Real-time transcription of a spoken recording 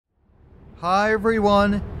Hi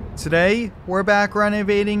everyone, today we're back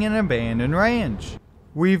renovating an abandoned ranch.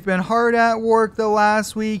 We've been hard at work the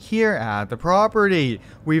last week here at the property.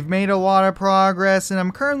 We've made a lot of progress and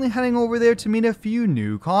I'm currently heading over there to meet a few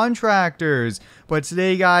new contractors. But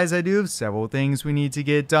today guys, I do have several things we need to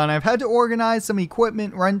get done. I've had to organize some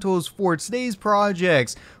equipment rentals for today's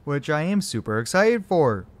projects, which I am super excited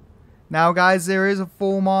for. Now guys, there is a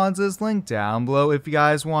full mods list link down below if you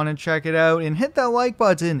guys want to check it out, and hit that like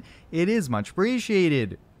button, it is much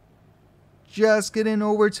appreciated. Just getting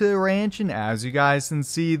over to the ranch, and as you guys can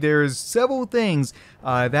see, there's several things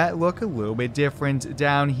that look a little bit different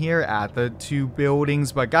down here at the two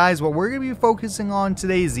buildings. But guys, what we're going to be focusing on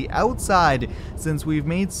today is the outside, since we've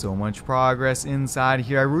made so much progress inside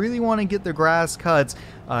here. I really want to get the grass cut,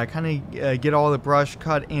 get all the brush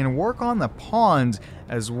cut, and work on the pond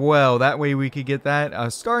as well. That way we could get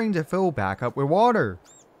that starting to fill back up with water.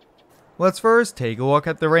 Let's first take a look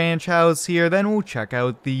at the ranch house here, then we'll check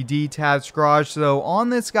out the detached garage. So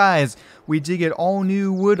on this guys, we did get all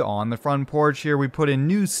new wood on the front porch here. We put in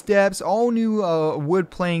new steps, all new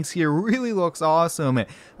wood planks here. Really looks awesome.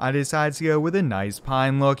 I decided to go with a nice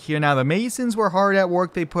pine look here. Now the masons were hard at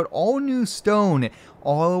work. They put all new stone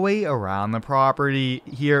all the way around the property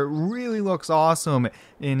here. Really looks awesome,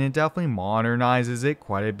 and it definitely modernizes it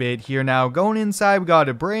quite a bit here. Now going inside, we got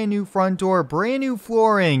a brand new front door, brand new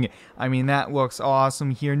flooring. I mean, that looks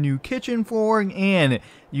awesome here. New kitchen flooring, and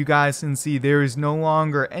you guys can see there is no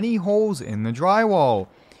longer any holes in the drywall.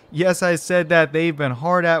 Yes, I said that. They've been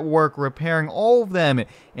hard at work repairing all of them,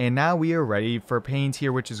 and now we are ready for paint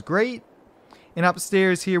here, which is great. And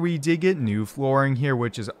upstairs here, we did get new flooring here,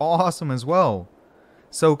 which is awesome as well.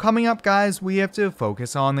 So coming up guys, we have to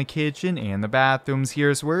focus on the kitchen and the bathrooms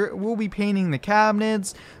here. So we'll be painting the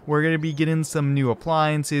cabinets, we're going to be getting some new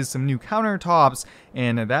appliances, some new countertops,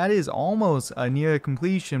 and that is almost near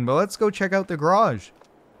completion. But let's go check out the garage.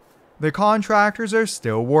 The contractors are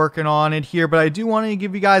still working on it here, but I do want to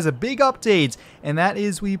give you guys a big update, and that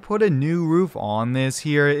is we put a new roof on this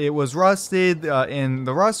here. It was rusted, and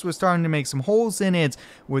the rust was starting to make some holes in it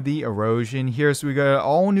with the erosion here, so we got an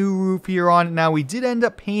all new roof here on it. Now we did end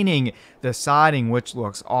up painting the siding, which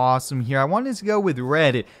looks awesome here. I wanted to go with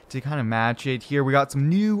red to kind of match it here. We got some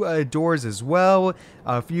new doors as well.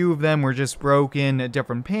 A few of them were just broken,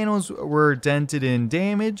 different panels were dented and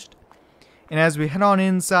damaged. And as we head on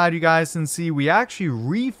inside, you guys can see we actually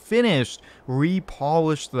refinished,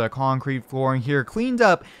 repolished the concrete flooring here, cleaned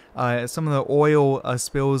up some of the oil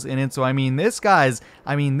spills in it. So I mean, this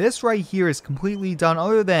right here is completely done,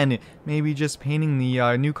 other than maybe just painting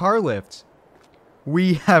the new car lift.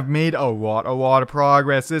 We have made a lot of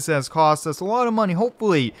progress. This has cost us a lot of money.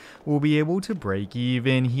 Hopefully, we'll be able to break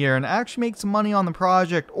even here and actually make some money on the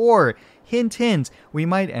project, or hint hint, we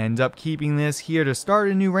might end up keeping this here to start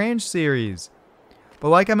a new ranch series. But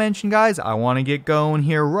like I mentioned guys, I want to get going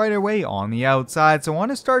here right away on the outside. So I want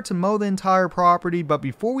to start to mow the entire property. But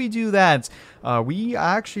before we do that, we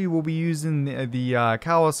actually will be using the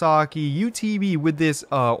Kawasaki UTV with this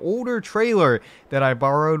older trailer that I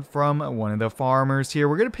borrowed from one of the farmers here.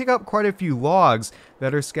 We're going to pick up quite a few logs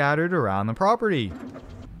that are scattered around the property.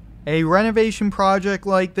 A renovation project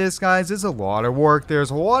like this, guys, is a lot of work.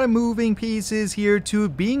 There's a lot of moving pieces here to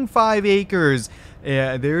it being 5 acres.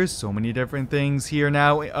 There's so many different things here.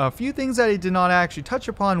 Now, a few things that I did not actually touch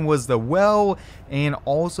upon was the well and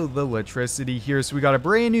also the electricity here. So we got a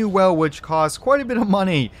brand new well, which costs quite a bit of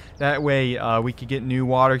money. That way we could get new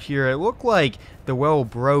water here. It looked like the well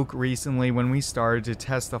broke recently when we started to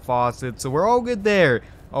test the faucet, so we're all good there.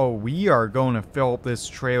 Oh, we are going to fill up this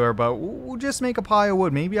trailer, but we'll just make a pile of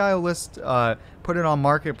wood. Maybe I'll put it on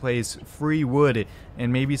Marketplace, free wood,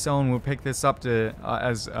 and maybe someone will pick this up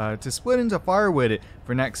to split into firewood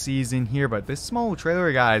for next season here. But this small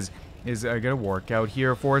trailer, guys, is gonna work out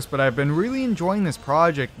here for us. But I've been really enjoying this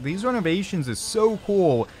project. These renovations is so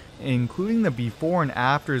cool, including the before and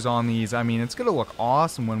afters on these. I mean, it's gonna look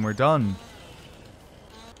awesome when we're done.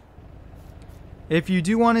 If you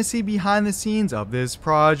do want to see behind the scenes of this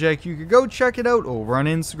project, you could go check it out over on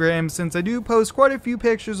Instagram, since I do post quite a few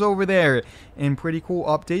pictures over there and pretty cool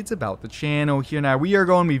updates about the channel here. Now, we are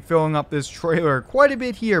going to be filling up this trailer quite a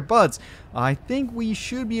bit here, but I think we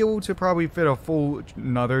should be able to probably fit a full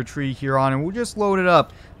another tree here on, and we'll just load it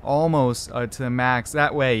up almost to the max.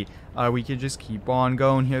 That way we can just keep on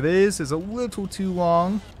going here. This is a little too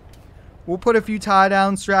long. We'll put a few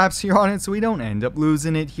tie-down straps here on it so we don't end up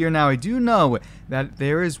losing it here. Now, I do know that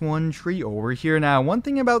there is one tree over here. Now, one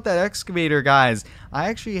thing about that excavator, guys, I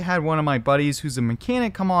actually had one of my buddies who's a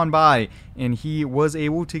mechanic come on by, and he was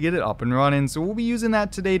able to get it up and running. So we'll be using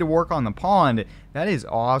that today to work on the pond. That is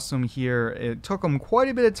awesome here. It took him quite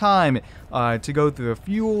a bit of time to go through the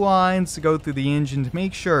fuel lines, to go through the engine, to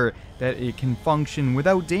make sure that it can function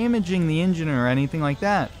without damaging the engine or anything like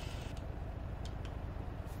that.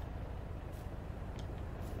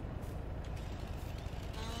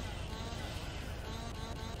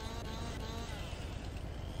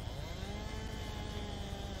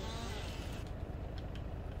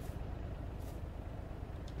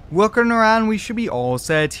 Looking around, we should be all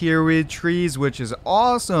set here with trees, which is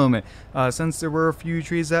awesome, since there were a few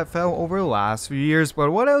trees that fell over the last few years.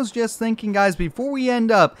 But what I was just thinking, guys, before we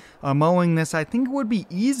end up mowing this, I think it would be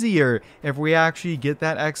easier if we actually get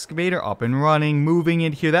that excavator up and running, moving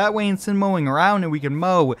it here. That way, instead of mowing around, and we can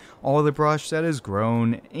mow all the brush that has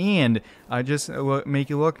grown and just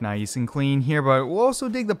make it look nice and clean here. But we'll also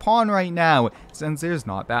dig the pond right now, since there's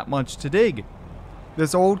not that much to dig.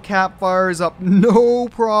 This old campfire is up no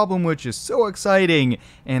problem, which is so exciting,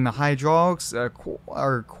 and the hydraulics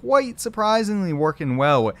are quite surprisingly working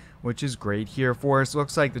well, which is great here for us.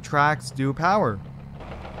 Looks like the tracks do power.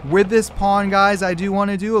 With this pond, guys, I do want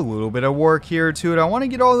to do a little bit of work here to it. I want to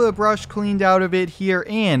get all the brush cleaned out of it here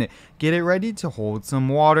and get it ready to hold some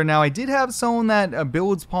water. Now, I did have someone that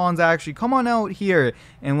builds ponds actually come on out here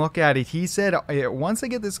and look at it. He said once I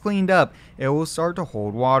get this cleaned up, it will start to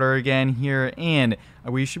hold water again here, and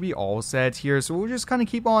we should be all set here. So we'll just kind of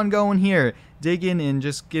keep on going here, digging and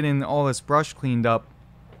just getting all this brush cleaned up.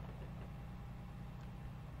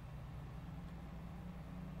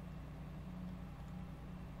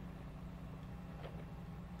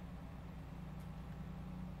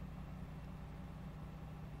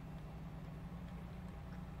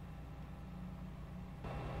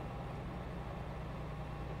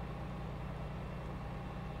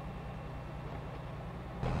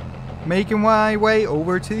 Making my way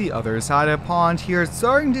over to the other side of the pond here. It's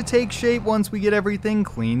starting to take shape once we get everything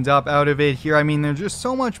cleaned up out of it here. I mean, there's just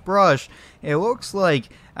so much brush. It looks like,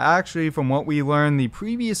 actually, from what we learned, the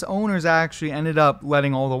previous owners actually ended up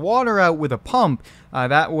letting all the water out with a pump.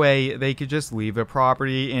 That way, they could just leave the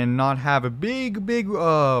property and not have a big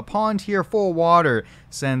pond here full of water,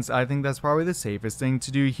 since I think that's probably the safest thing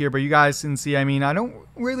to do here. But you guys can see, I mean, I don't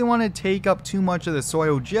really want to take up too much of the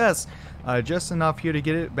soil, just enough here to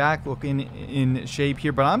get it back looking in shape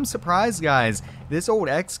here. But I'm surprised, guys, this old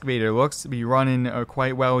excavator looks to be running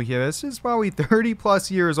quite well here. This is probably 30 plus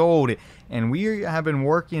years old, and we have been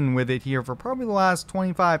working with it here for probably the last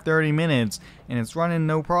 25-30 minutes, and it's running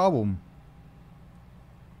no problem.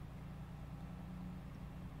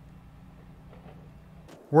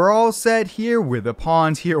 We're all set here with the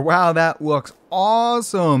pond here. Wow, that looks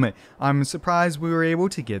awesome. I'm surprised we were able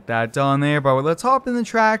to get that done there. But let's hop in the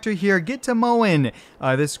tractor here, get to mowing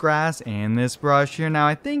this grass and this brush here. Now,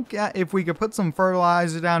 I think if we could put some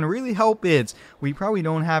fertilizer down to really help it, we probably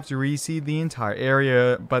don't have to reseed the entire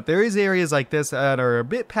area. But there is areas like this that are a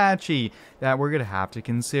bit patchy that we're going to have to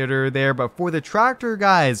consider there. But for the tractor,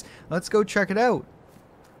 guys, let's go check it out.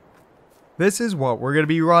 This is what we're going to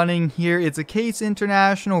be running here. It's a Case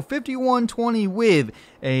International 5120 with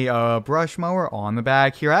a brush mower on the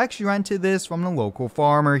back here. I actually rented this from the local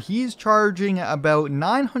farmer. He's charging about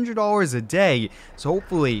 $900 a day. So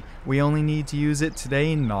hopefully we only need to use it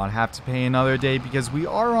today and not have to pay another day, because we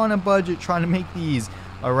are on a budget trying to make these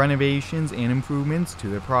renovations and improvements to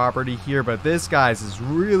the property here. But this, guys, is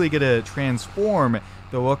really going to transform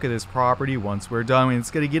the look of this property once we're done.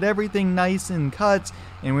 It's going to get everything nice and cut,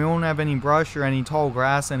 and we won't have any brush or any tall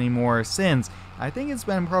grass anymore, since I think it's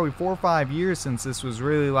been probably 4 or 5 years since this was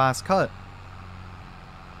really last cut.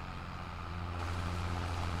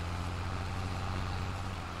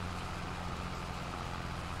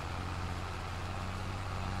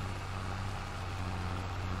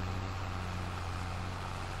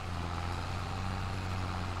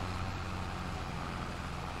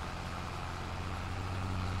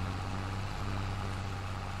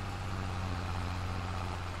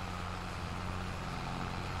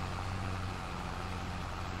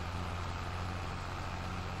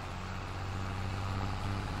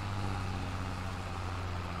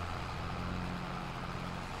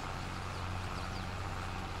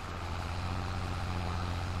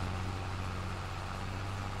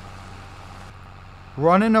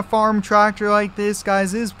 Running a farm tractor like this,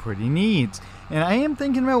 guys, is pretty neat. And I am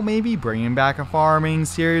thinking about maybe bringing back a farming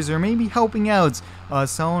series, or maybe helping out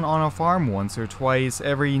someone on a farm once or twice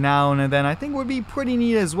every now and then. I think would be pretty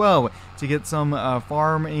neat as well to get some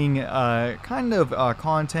farming kind of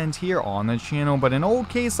content here on the channel. But an old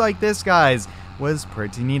case like this, guys, was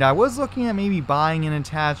pretty neat. I was looking at maybe buying an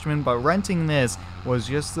attachment, but renting this was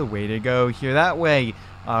just the way to go here. That way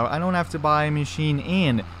I don't have to buy a machine,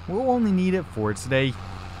 and we'll only need it for today.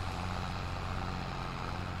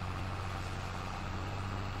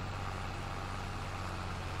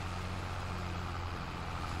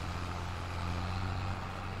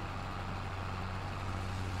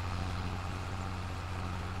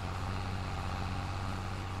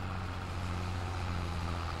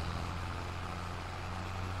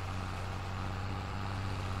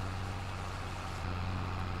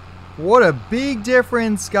 What a big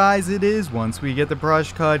difference, guys, it is once we get the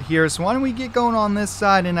brush cut here. So why don't we get going on this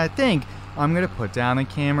side, and I think I'm going to put down the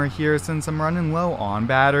camera here since I'm running low on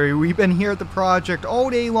battery. We've been here at the project all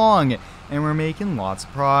day long, and we're making lots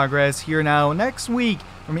of progress here. Now, next week,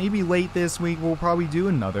 or maybe late this week, we'll probably do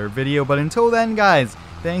another video. But until then, guys,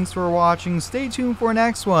 thanks for watching. Stay tuned for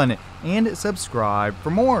next one, and subscribe for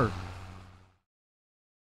more.